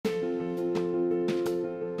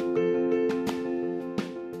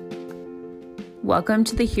Welcome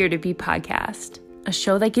to the Here to Be podcast, a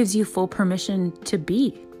show that gives you full permission to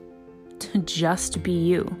be, to just be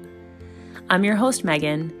you. I'm your host,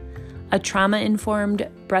 Megan, a trauma-informed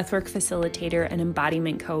breathwork facilitator and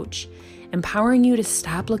embodiment coach, empowering you to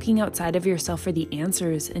stop looking outside of yourself for the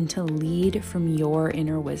answers and to lead from your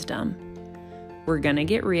inner wisdom. We're gonna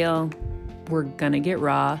get real, we're gonna get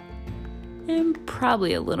raw, and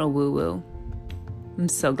probably a little woo-woo. I'm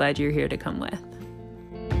so glad you're here to come with.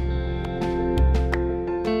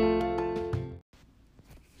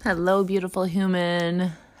 Hello, beautiful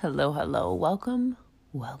human. Hello. Welcome.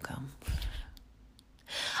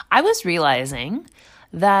 I was realizing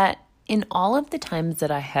that in all of the times that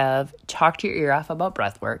I have talked your ear off about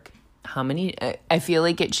breathwork, I feel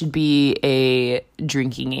like it should be a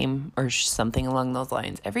drinking game or something along those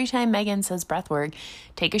lines. Every time Megan says breathwork,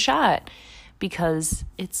 take a shot, because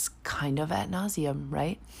it's kind of ad nauseum,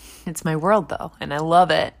 right? It's my world though, and I love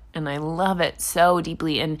it. And I love it so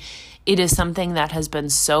deeply. And it is something that has been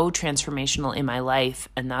so transformational in my life.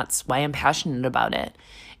 And that's why I'm passionate about it.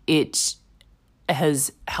 It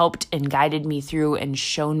has helped and guided me through and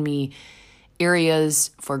shown me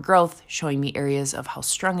areas for growth, showing me areas of how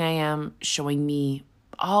strong I am, showing me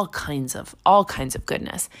all kinds of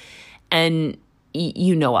goodness. And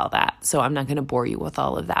you know all that. So I'm not going to bore you with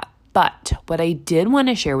all of that. But what I did want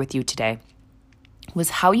to share with you today was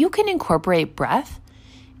how you can incorporate breath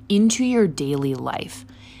into your daily life.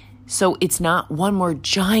 So it's not one more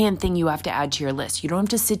giant thing you have to add to your list. You don't have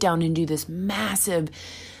to sit down and do this massive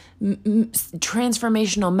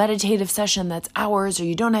transformational meditative session that's hours, or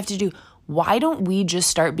you don't have to do. Why don't we just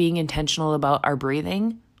start being intentional about our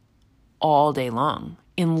breathing all day long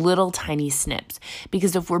in little tiny snips?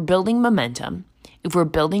 Because if we're building momentum, if we're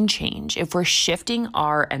building change, if we're shifting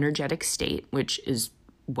our energetic state, which is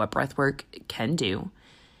what breathwork can do,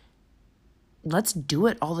 let's do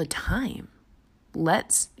it all the time.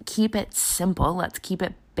 Let's keep it simple. Let's keep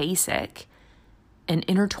it basic and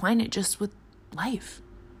intertwine it just with life.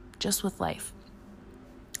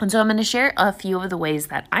 And so I'm going to share a few of the ways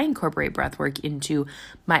that I incorporate breathwork into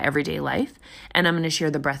my everyday life. And I'm going to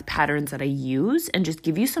share the breath patterns that I use and just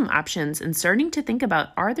give you some options and starting to think about,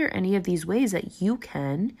 are there any of these ways that you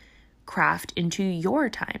can craft into your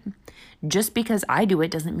time? Just because I do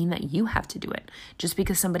it doesn't mean that you have to do it. Just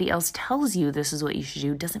because somebody else tells you this is what you should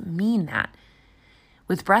do doesn't mean that.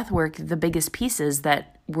 With breathwork, the biggest piece is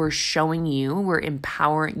that we're showing you,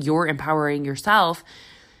 you're empowering yourself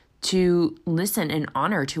to listen and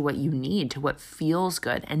honor to what you need, to what feels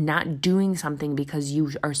good, and not doing something because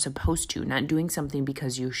you are supposed to, not doing something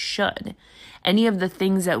because you should. Any of the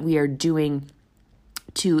things that we are doing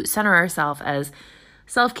to center ourselves as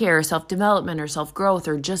self-care, self-development, or self-growth,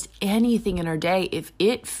 or just anything in our day, if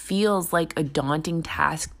it feels like a daunting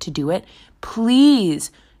task to do it,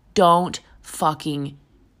 please don't fucking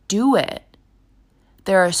do it.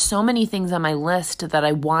 There are so many things on my list that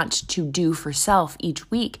I want to do for self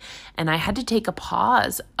each week, and I had to take a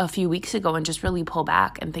pause a few weeks ago and just really pull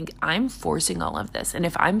back and think, I'm forcing all of this. And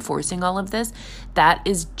if I'm forcing all of this, that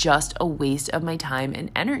is just a waste of my time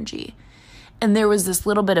and energy. And there was this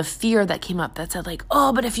little bit of fear that came up that said like,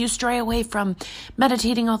 oh, but if you stray away from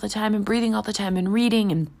meditating all the time and breathing all the time and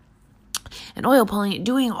reading and oil pulling,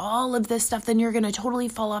 doing all of this stuff, then you're going to totally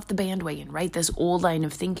fall off the bandwagon, right? This old line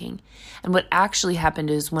of thinking. And what actually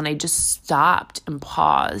happened is when I just stopped and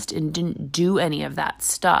paused and didn't do any of that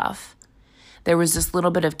stuff, there was this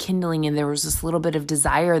little bit of kindling and there was this little bit of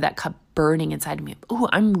desire that kept burning inside of me. Oh,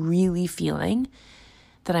 I'm really feeling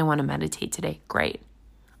that I want to meditate today. Great.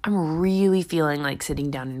 I'm really feeling like sitting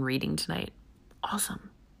down and reading tonight. Awesome.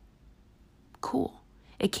 Cool.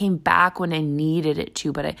 It came back when I needed it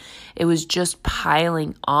to, but it was just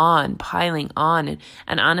piling on. And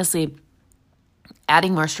honestly,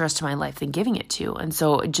 adding more stress to my life than giving it to. And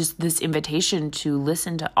so just this invitation to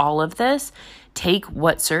listen to all of this, take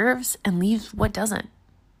what serves and leave what doesn't.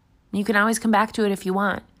 You can always come back to it if you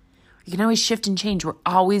want. You can always shift and change. We're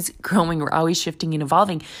always growing. We're always shifting and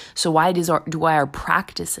evolving. So why do our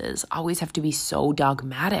practices always have to be so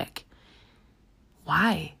dogmatic?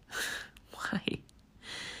 Why?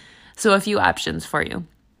 So a few options for you.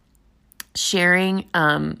 Sharing,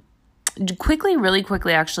 really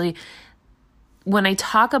quickly, actually, when I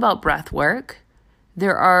talk about breath work,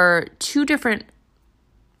 there are two different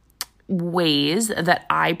ways that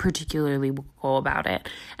I particularly go about it.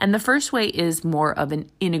 And the first way is more of an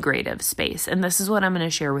integrative space. And this is what I'm going to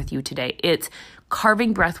share with you today. It's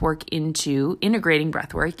integrating breathwork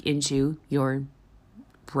into your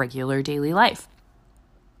regular daily life.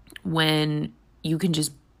 When you can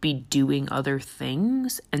just be doing other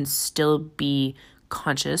things and still be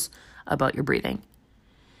conscious about your breathing.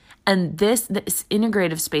 And this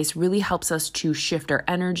integrative space really helps us to shift our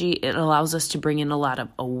energy. It allows us to bring in a lot of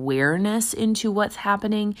awareness into what's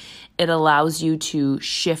happening. It allows you to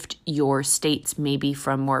shift your states maybe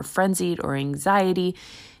from more frenzied or anxiety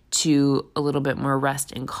to a little bit more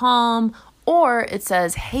rest and calm. Or it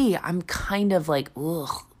says, hey, I'm kind of like,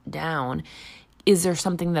 down. Is there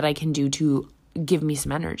something that I can do to give me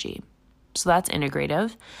some energy? So that's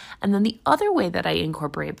integrative. And then the other way that I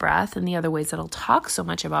incorporate breath, and the other ways that I'll talk so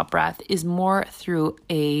much about breath, is more through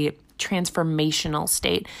a transformational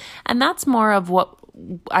state. And that's more of what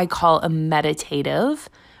I call a meditative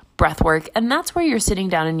breath work. And that's where you're sitting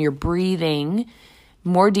down and you're breathing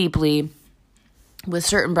more deeply with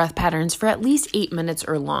certain breath patterns for at least 8 minutes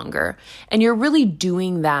or longer. And you're really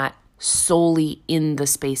doing that solely in the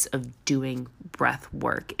space of doing breath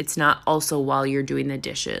work. It's not also while you're doing the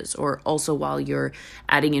dishes or also while you're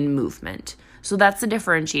adding in movement. So that's the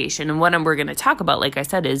differentiation. And what we're going to talk about, like I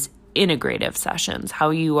said, is integrative sessions,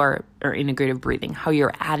 or integrative breathing, how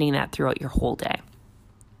you're adding that throughout your whole day.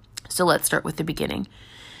 So let's start with the beginning.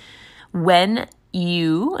 When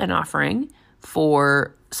you an offering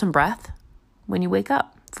for some breath when you wake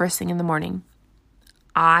up first thing in the morning,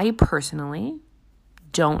 I personally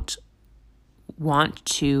don't want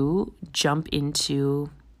to jump into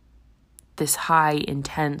this high,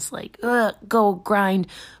 intense, like, go grind,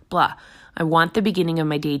 blah. I want the beginning of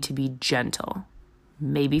my day to be gentle.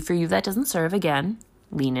 Maybe for you that doesn't serve. Again,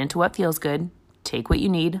 lean into what feels good. Take what you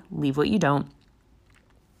need, leave what you don't.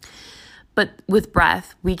 But with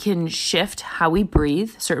breath, we can shift how we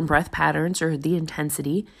breathe, certain breath patterns or the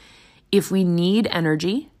intensity, if we need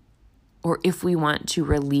energy or if we want to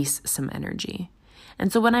release some energy.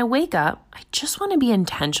 And so when I wake up, I just want to be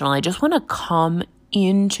intentional. I just want to come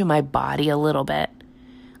into my body a little bit.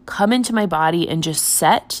 Come into my body and just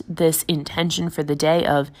set this intention for the day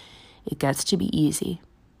of it gets to be easy.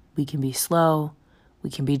 We can be slow. We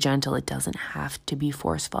can be gentle. It doesn't have to be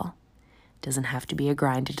forceful. It doesn't have to be a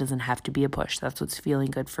grind. It doesn't have to be a push. That's what's feeling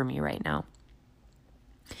good for me right now.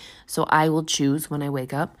 So I will choose when I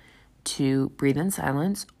wake up to breathe in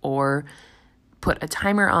silence or put a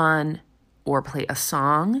timer on or play a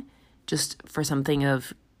song just for something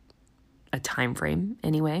of a time frame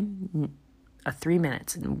anyway, 3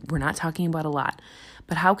 minutes. And we're not talking about a lot,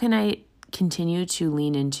 but how can I continue to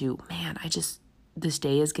lean into, man, this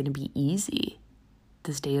day is going to be easy.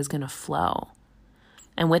 This day is going to flow.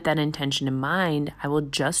 And with that intention in mind, I will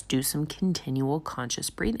just do some continual conscious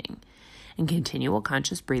breathing. And continual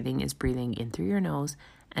conscious breathing is breathing in through your nose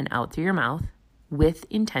and out through your mouth with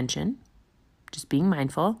intention, just being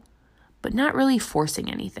mindful, but not really forcing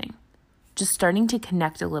anything. Just starting to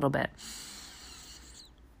connect a little bit.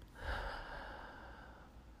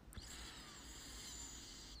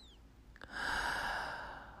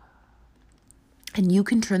 And you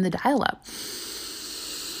can turn the dial up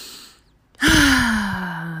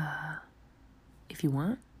if you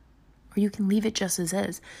want, or you can leave it just as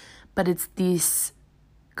is. But it's this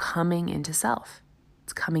coming into self.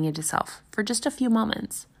 It's coming into self for just a few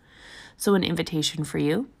moments. So an invitation for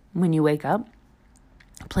you when you wake up,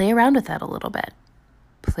 play around with that a little bit.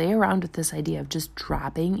 Play around with this idea of just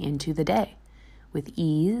dropping into the day with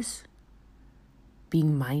ease,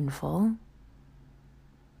 being mindful,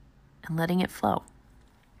 and letting it flow.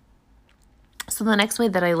 So the next way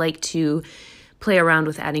that I like to play around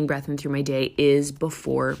with adding breath in through my day is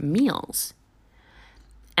before meals.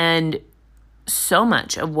 And so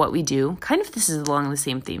much of what we do, kind of this is along the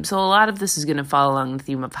same theme. So a lot of this is going to fall along the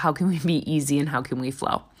theme of how can we be easy and how can we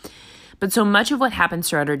flow. But so much of what happens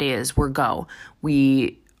throughout our day is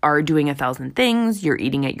we are doing 1,000 things. You're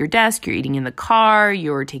eating at your desk, you're eating in the car,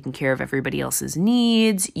 you're taking care of everybody else's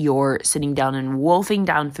needs, you're sitting down and wolfing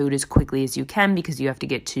down food as quickly as you can because you have to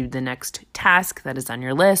get to the next task that is on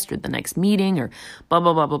your list or the next meeting or blah,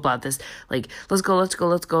 blah, blah, blah, blah. This like, let's go,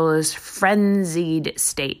 this frenzied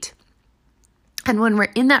state. And when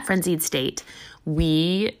we're in that frenzied state,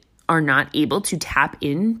 we are not able to tap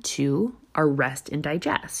into our rest and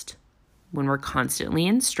digest. When we're constantly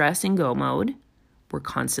in stress and go mode, we're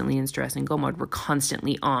constantly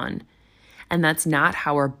on. And that's not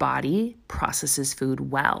how our body processes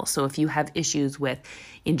food well. So if you have issues with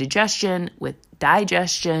indigestion, with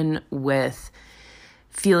digestion, with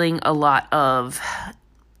feeling a lot of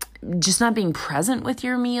just not being present with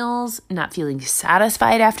your meals, not feeling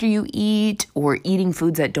satisfied after you eat, or eating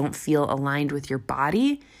foods that don't feel aligned with your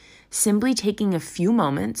body, simply taking a few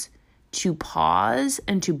moments to pause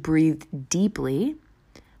and to breathe deeply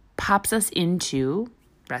pops us into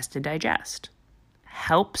rest and digest.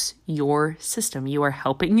 Helps your system. You are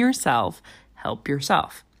helping yourself help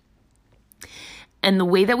yourself. And the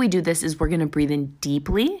way that we do this is we're going to breathe in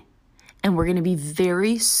deeply And we're going to be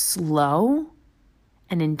very slow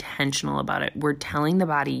and intentional about it. We're telling the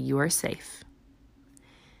body, you are safe.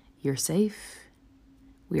 You're safe.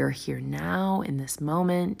 We are here now in this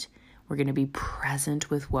moment. We're going to be present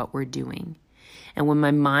with what we're doing. And when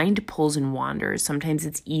my mind pulls and wanders, sometimes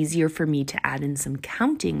it's easier for me to add in some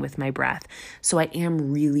counting with my breath. So I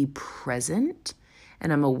am really present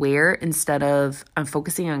and I'm aware instead of I'm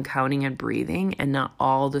focusing on counting and breathing and not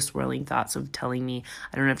all the swirling thoughts of telling me,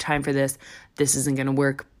 I don't have time for this. This isn't going to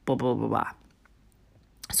work, blah, blah, blah, blah.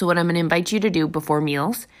 So what I'm going to invite you to do before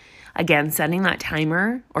meals, again, setting that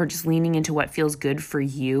timer or just leaning into what feels good for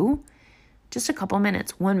you, just a couple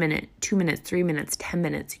minutes, 1 minute, 2 minutes, 3 minutes, 10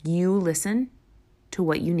 minutes. You listen to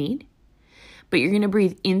what you need, but you're going to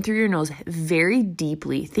breathe in through your nose very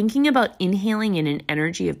deeply, thinking about inhaling in an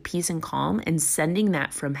energy of peace and calm and sending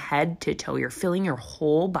that from head to toe. You're filling your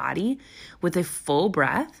whole body with a full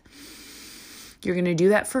breath. You're going to do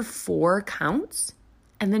that for 4 counts,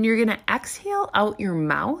 and then you're going to exhale out your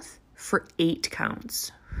mouth for 8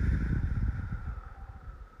 counts.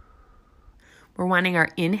 We're wanting our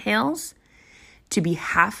inhales to be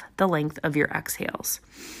half the length of your exhales.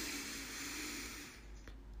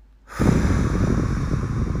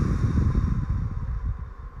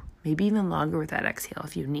 Maybe even longer with that exhale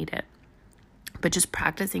if you need it. But just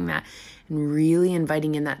practicing that and really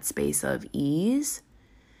inviting in that space of ease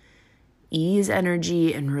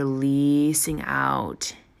energy, and releasing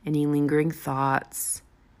out any lingering thoughts,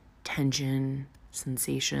 tension,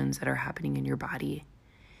 sensations that are happening in your body.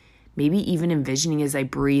 Maybe even envisioning as I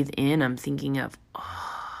breathe in, I'm thinking of,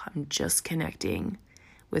 I'm just connecting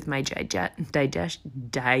with my digestion.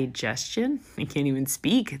 I can't even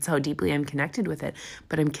speak. It's how deeply I'm connected with it.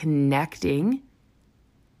 But I'm connecting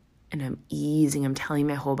and I'm easing. I'm telling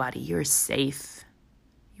my whole body, you're safe.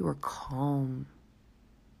 You are calm.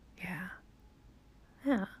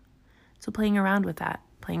 Yeah. So playing around with that,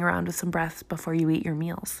 playing around with some breaths before you eat your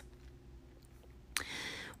meals.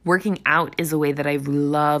 Working out is a way that I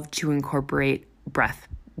love to incorporate breath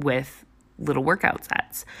with little workout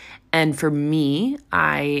sets. And for me,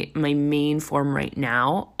 my main form right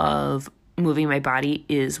now of moving my body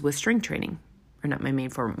is with strength training. Or not my main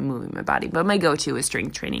form of moving my body, but my go-to is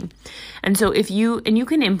strength training. And so you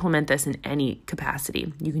can implement this in any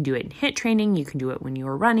capacity. You can do it in HIIT training, you can do it when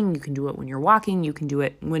you're running, you can do it when you're walking, you can do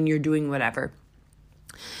it when you're doing whatever.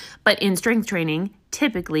 But in strength training,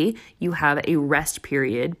 typically you have a rest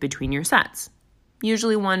period between your sets.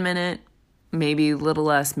 Usually 1 minute, maybe a little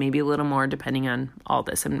less, maybe a little more, depending on all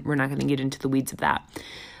this. And we're not going to get into the weeds of that.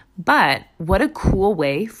 But what a cool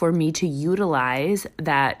way for me to utilize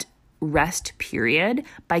that rest period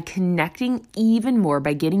by connecting even more,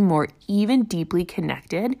 by getting more even deeply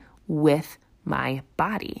connected with my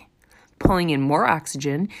body. Pulling in more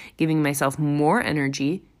oxygen, giving myself more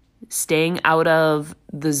energy, staying out of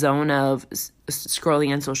the zone of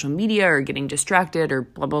scrolling on social media or getting distracted or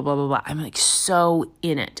blah, blah, blah, blah, blah. I'm like so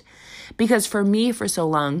in it. Because for me, for so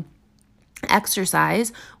long,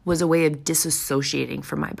 exercise was a way of disassociating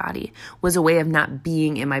from my body, was a way of not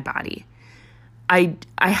being in my body. I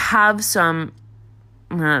have some,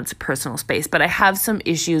 it's a personal space, but I have some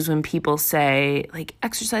issues when people say, like,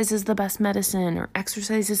 exercise is the best medicine or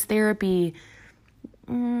exercise is therapy.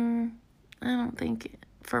 I don't think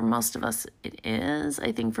for most of us it is.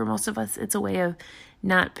 I think for most of us it's a way of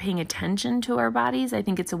not paying attention to our bodies. I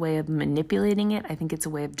think it's a way of manipulating it. I think it's a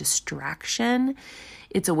way of distraction.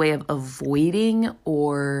 It's a way of avoiding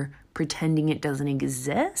or pretending it doesn't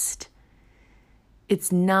exist. It's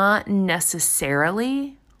not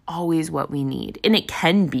necessarily always what we need. And it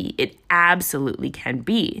can be. It absolutely can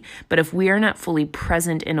be. But if we are not fully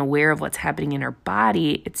present and aware of what's happening in our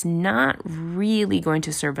body, it's not really going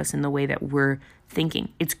to serve us in the way that we're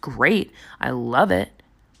thinking. It's great. I love it.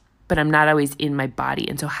 But I'm not always in my body.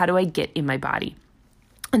 And so how do I get in my body?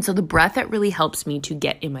 And so the breath that really helps me to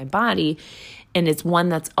get in my body, and it's one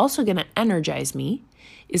that's also going to energize me,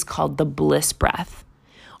 is called the bliss breath.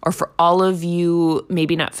 Or for all of you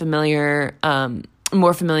maybe not familiar,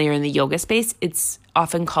 more familiar in the yoga space, it's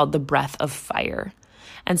often called the breath of fire.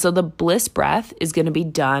 And so the bliss breath is going to be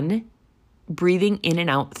done breathing in and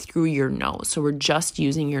out through your nose. So we're just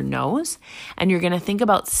using your nose, and you're going to think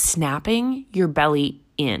about snapping your belly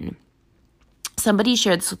in. Somebody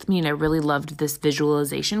shared this with me, and I really loved this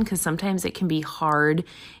visualization because sometimes it can be hard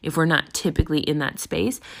if we're not typically in that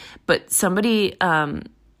space. But somebody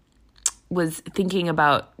was thinking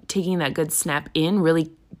about taking that good snap in,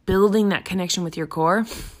 really building that connection with your core,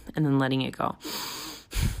 and then letting it go.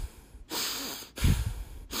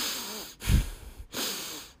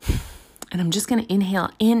 And I'm just going to inhale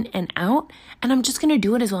in and out, and I'm just going to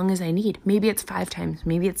do it as long as I need. Maybe it's 5 times,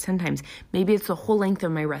 maybe it's 10 times, maybe it's the whole length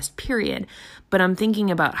of my rest period. But I'm thinking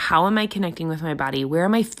about, how am I connecting with my body? Where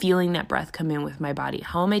am I feeling that breath come in with my body?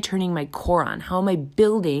 How am I turning my core on? How am I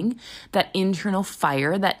building that internal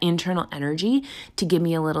fire, that internal energy to give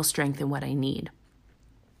me a little strength in what I need?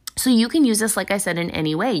 So you can use this, like I said, in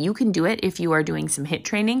any way. You can do it if you are doing some HIIT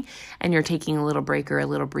training and you're taking a little break or a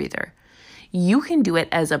little breather. You can do it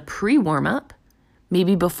as a pre-warm-up,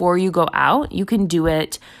 maybe before you go out. You can do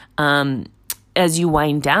it as you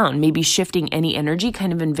wind down, maybe shifting any energy,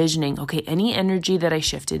 kind of envisioning, okay, any energy that I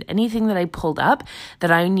shifted, anything that I pulled up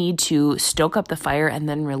that I need to stoke up the fire and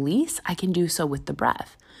then release, I can do so with the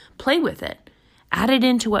breath. Play with it. Add it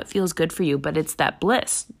into what feels good for you, but it's that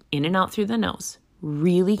bliss, in and out through the nose,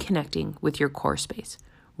 really connecting with your core space,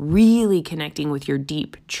 really connecting with your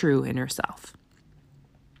deep, true inner self.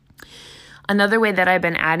 Another way that I've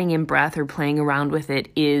been adding in breath or playing around with it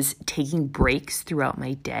is taking breaks throughout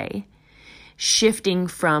my day, shifting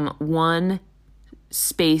from one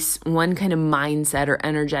space, one kind of mindset or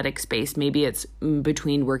energetic space. Maybe it's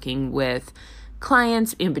between working with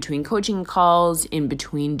clients, in between coaching calls, in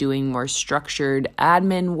between doing more structured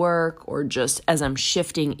admin work, or just as I'm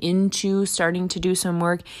shifting into starting to do some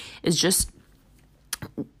work, is just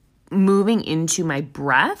moving into my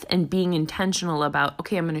breath and being intentional about,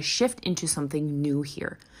 okay, I'm going to shift into something new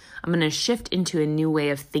here. I'm going to shift into a new way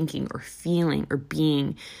of thinking or feeling or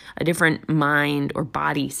being, a different mind or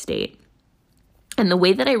body state. And the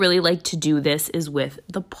way that I really like to do this is with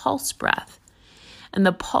the pulse breath. And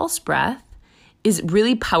the pulse breath is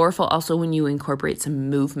really powerful also when you incorporate some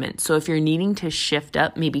movement. So if you're needing to shift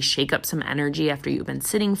up, maybe shake up some energy after you've been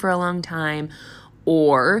sitting for a long time,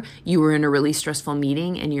 or you were in a really stressful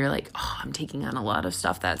meeting and you're like, oh, I'm taking on a lot of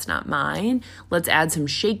stuff that's not mine. Let's add some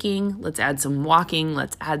shaking. Let's add some walking.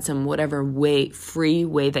 Let's add some whatever free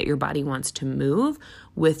way that your body wants to move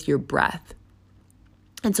with your breath.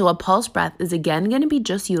 And so a pulse breath is again going to be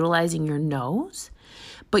just utilizing your nose,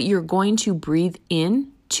 but you're going to breathe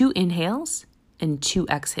in 2 inhales and 2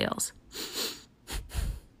 exhales.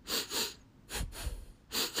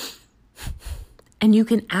 And you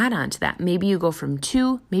can add on to that. Maybe you go from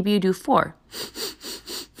 2, maybe you do 4.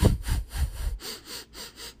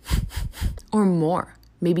 Or more.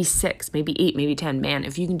 Maybe 6, maybe 8, maybe 10. Man,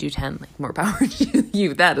 if you can do 10, like, more power to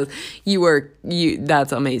you.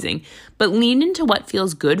 That's amazing. But lean into what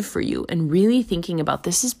feels good for you and really thinking about,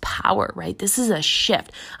 this is power, right? This is a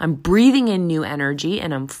shift. I'm breathing in new energy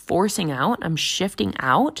and I'm forcing out, I'm shifting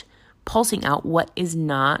out, pulsing out what is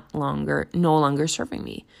no longer serving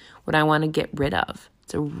me, what I want to get rid of.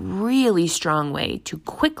 It's a really strong way to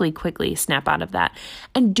quickly snap out of that,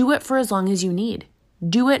 and do it for as long as you need.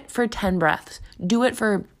 Do it for 10 breaths. Do it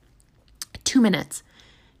for 2 minutes.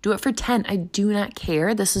 Do it for 10. I do not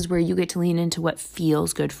care. This is where you get to lean into what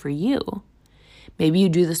feels good for you. Maybe you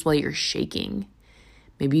do this while you're shaking.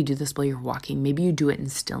 Maybe you do this while you're walking. Maybe you do it in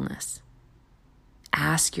stillness.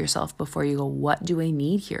 Ask yourself before you go, what do I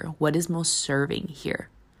need here? What is most serving here?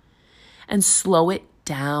 And slow it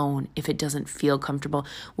down if it doesn't feel comfortable.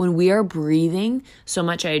 When we are breathing so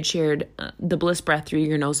much, I had shared the bliss breath through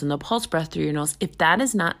your nose and the pulse breath through your nose. If that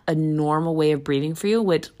is not a normal way of breathing for you,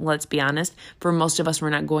 which, let's be honest, for most of us, we're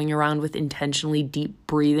not going around with intentionally deep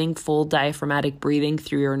breathing, full diaphragmatic breathing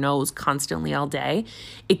through your nose constantly all day,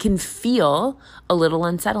 it can feel a little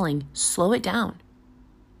unsettling. Slow it down.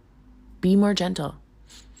 Be more gentle.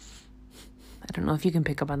 I don't know if you can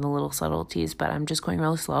pick up on the little subtleties, but I'm just going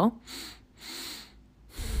really slow.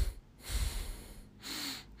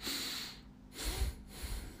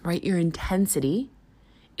 Right? Your intensity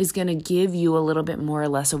is going to give you a little bit more or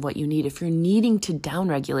less of what you need. If you're needing to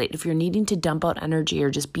downregulate, if you're needing to dump out energy or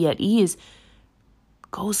just be at ease,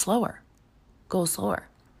 go slower. Go slower.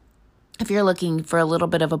 If you're looking for a little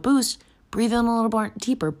bit of a boost, breathe in a little more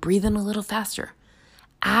deeper, breathe in a little faster.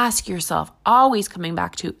 Ask yourself, always coming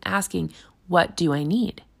back to asking, what do I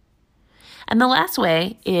need? And the last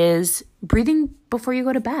way is breathing before you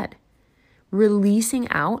go to bed. Releasing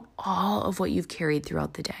out all of what you've carried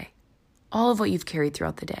throughout the day. All of what you've carried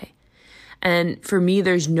throughout the day. And for me,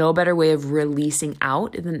 there's no better way of releasing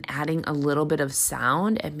out than adding a little bit of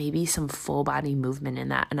sound and maybe some full body movement in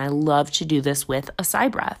that. And I love to do this with a sigh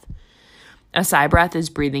breath. A sigh breath is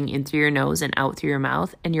breathing in through your nose and out through your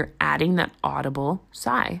mouth, and you're adding that audible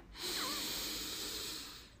sigh.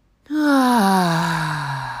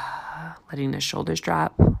 Letting the shoulders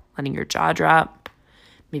drop, letting your jaw drop.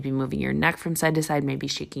 Maybe moving your neck from side to side, maybe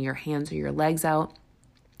shaking your hands or your legs out,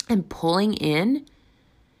 and pulling in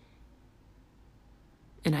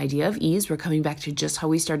an idea of ease. We're coming back to just how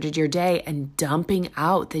we started your day and dumping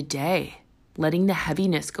out the day. letting the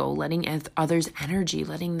heaviness go, letting others' energy,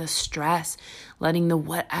 letting the stress, letting the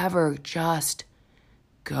whatever just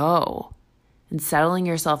go, and settling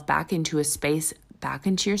yourself back into a space, back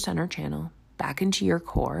into your center channel, back into your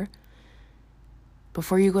core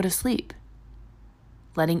before you go to sleep.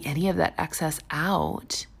 Letting any of that excess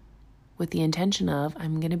out with the intention of,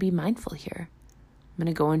 I'm going to be mindful here. I'm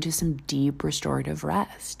going to go into some deep restorative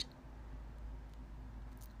rest.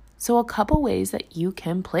 So a couple ways that you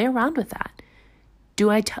can play around with that.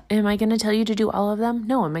 Am I going to tell you to do all of them?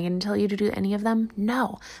 No. Am I going to tell you to do any of them?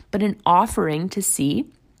 No. But an offering to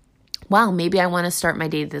see, wow, maybe I want to start my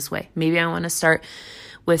day this way. Maybe I want to start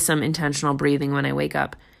with some intentional breathing when I wake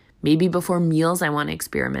up. Maybe before meals I want to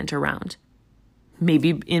experiment around.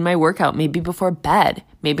 Maybe in my workout, maybe before bed.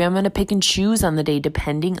 Maybe I'm going to pick and choose on the day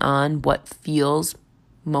depending on what feels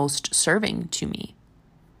most serving to me.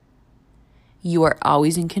 You are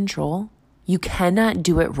always in control. You cannot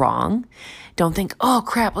do it wrong. Don't think, oh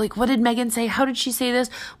crap, like what did Megan say? How did she say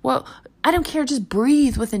this? Well, I don't care. Just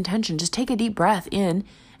breathe with intention. Just take a deep breath in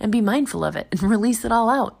and be mindful of it and release it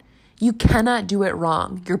all out. You cannot do it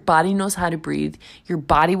wrong. Your body knows how to breathe. Your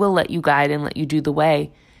body will let you guide and let you do the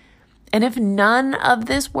way. And if none of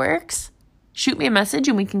this works, shoot me a message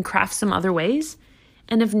and we can craft some other ways.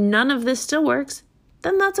 And if none of this still works,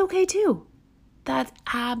 then that's okay too. That's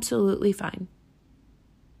absolutely fine.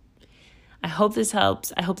 I hope this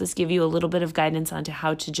helps. I hope this gives you a little bit of guidance onto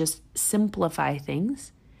how to just simplify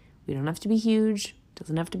things. We don't have to be huge. It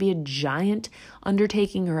doesn't have to be a giant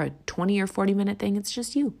undertaking or a 20 or 40 minute thing. It's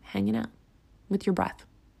just you hanging out with your breath.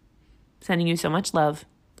 Sending you so much love,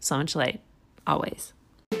 so much light, always.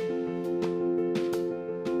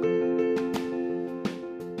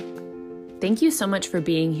 Thank you so much for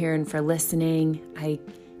being here and for listening. I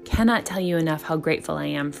cannot tell you enough how grateful I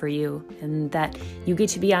am for you and that you get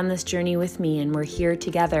to be on this journey with me and we're here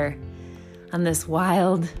together on this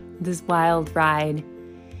wild ride.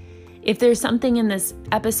 If there's something in this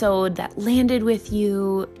episode that landed with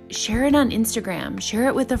you, share it on Instagram, share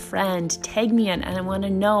it with a friend, tag me in, and I want to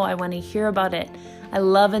know, I want to hear about it. I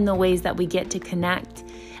love in the ways that we get to connect.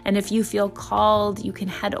 And if you feel called, you can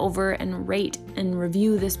head over and rate and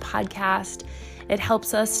review this podcast. It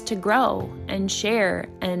helps us to grow and share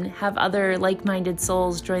and have other like-minded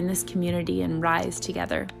souls join this community and rise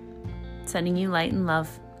together. Sending you light and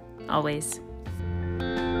love, always.